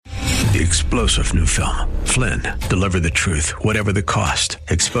The explosive new film, Flynn, deliver the truth, whatever the cost,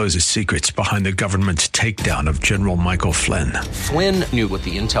 exposes secrets behind the government's takedown of General Michael Flynn. Flynn knew what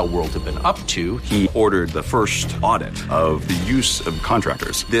the intel world had been up to. He ordered the first audit of the use of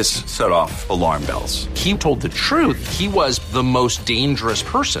contractors. This set off alarm bells. He told the truth. He was the most dangerous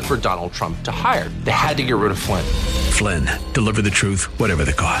person for Donald Trump to hire. They had to get rid of Flynn. Flynn, deliver the truth, whatever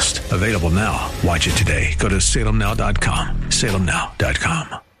the cost. Available now. Watch it today. Go to salemnow.com.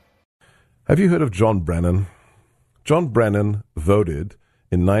 salemnow.com. Have you heard of John Brennan? John Brennan voted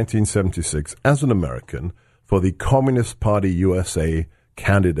in 1976 as an American for the Communist Party USA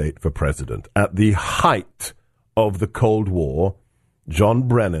candidate for president. At the height of the Cold War, John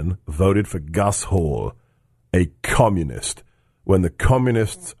Brennan voted for Gus Hall, a communist, when the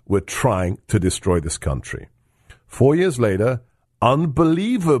communists were trying to destroy this country. 4 years later,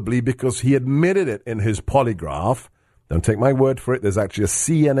 unbelievably, because he admitted it in his polygraph, don't take my word for it, there's actually a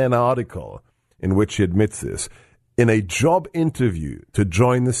CNN article in which he admits this. In a job interview to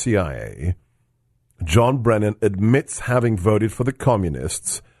join the CIA, John Brennan admits having voted for the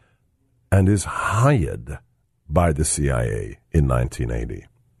communists and is hired by the CIA in 1980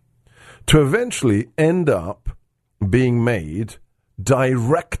 to eventually end up being made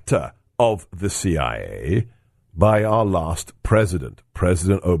director of the CIA by our last president,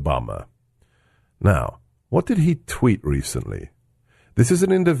 President Obama. Now, what did he tweet recently? This is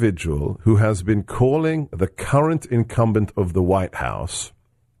an individual who has been calling the current incumbent of the White House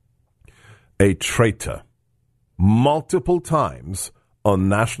a traitor multiple times on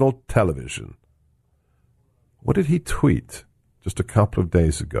national television. What did he tweet just a couple of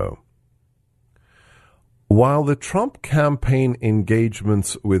days ago? While the Trump campaign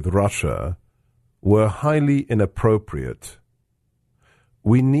engagements with Russia were highly inappropriate,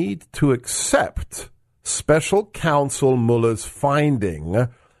 we need to accept Special Counsel Mueller's finding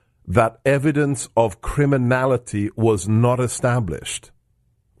that evidence of criminality was not established.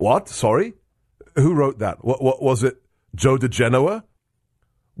 What? Sorry? Who wrote that? What was it? Joe DeGenoa?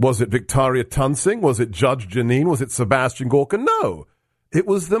 Was it Victoria Tunsing? Was it Judge Janine? Was it Sebastian Gorka? No. It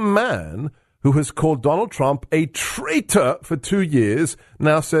was the man who has called Donald Trump a traitor for 2 years,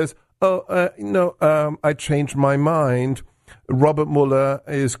 now says, I changed my mind. Robert Mueller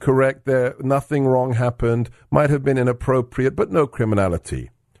is correct there. Nothing wrong happened. Might have been inappropriate, but no criminality.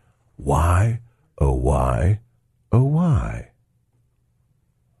 Why? Oh, why? Oh, why?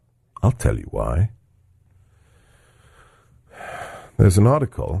 I'll tell you why. There's an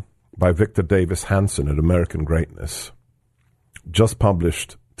article by Victor Davis Hanson at American Greatness, just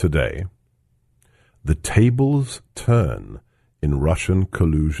published today. The tables turn in Russian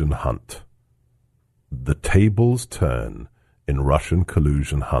collusion hunt. The tables turn in Russian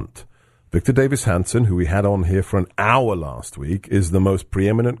collusion hunt. Victor Davis Hanson, who we had on here for an hour last week, is the most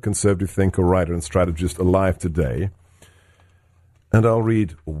preeminent conservative thinker, writer, and strategist alive today. And I'll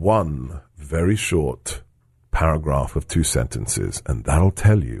read one very short paragraph of 2 sentences, and that'll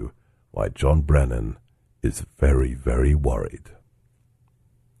tell you why John Brennan is very, very worried.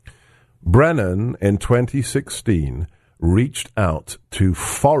 Brennan, in 2016, reached out to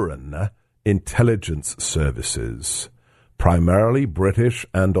foreign intelligence services, primarily British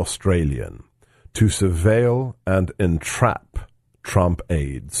and Australian, to surveil and entrap Trump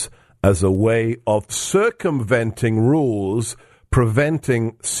aides as a way of circumventing rules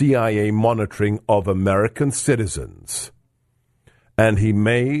preventing CIA monitoring of American citizens. And he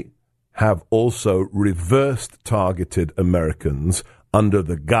may have also reversed targeted Americans under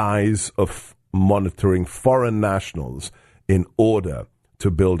the guise of monitoring foreign nationals in order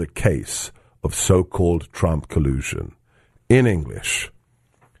to build a case of so-called Trump collusion. In English,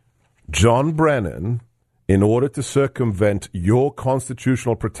 John Brennan, in order to circumvent your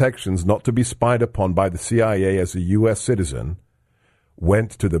constitutional protections not to be spied upon by the CIA as a U.S. citizen,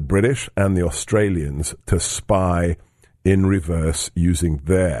 went to the British and the Australians to spy in reverse using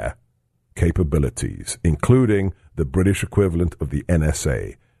their capabilities, including the British equivalent of the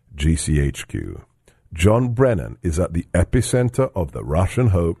NSA, GCHQ. John Brennan is at the epicenter of the Russian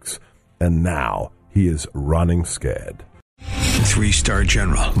hoax, and now he is running scared. 3-star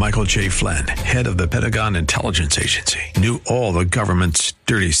General Michael J. Flynn, head of the Pentagon Intelligence Agency, knew all the government's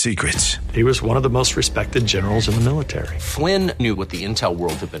dirty secrets. He was one of the most respected generals in the military. Flynn knew what the intel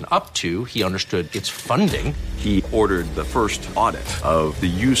world had been up to. He understood its funding. He ordered the first audit of the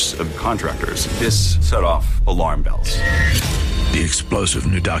use of contractors. This set off alarm bells. The explosive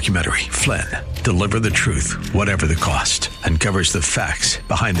new documentary, Flynn, Deliver the Truth, Whatever the Cost, uncovers the facts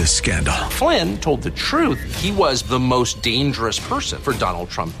behind this scandal. Flynn told the truth. He was the most dangerous person for Donald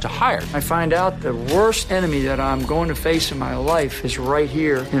Trump to hire. I find out the worst enemy that I'm going to face in my life is right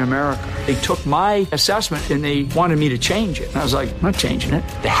here in America. They took my assessment and they wanted me to change it. And I was like, I'm not changing it.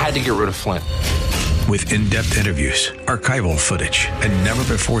 They had to get rid of Flynn. With in-depth interviews, archival footage, and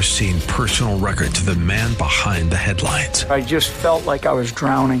never-before-seen personal records of the man behind the headlines. I just felt like I was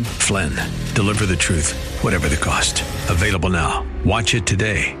drowning. Flynn, Deliver the Truth, Whatever the Cost. Available now. Watch it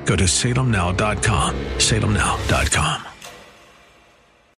today. Go to salemnow.com. salemnow.com.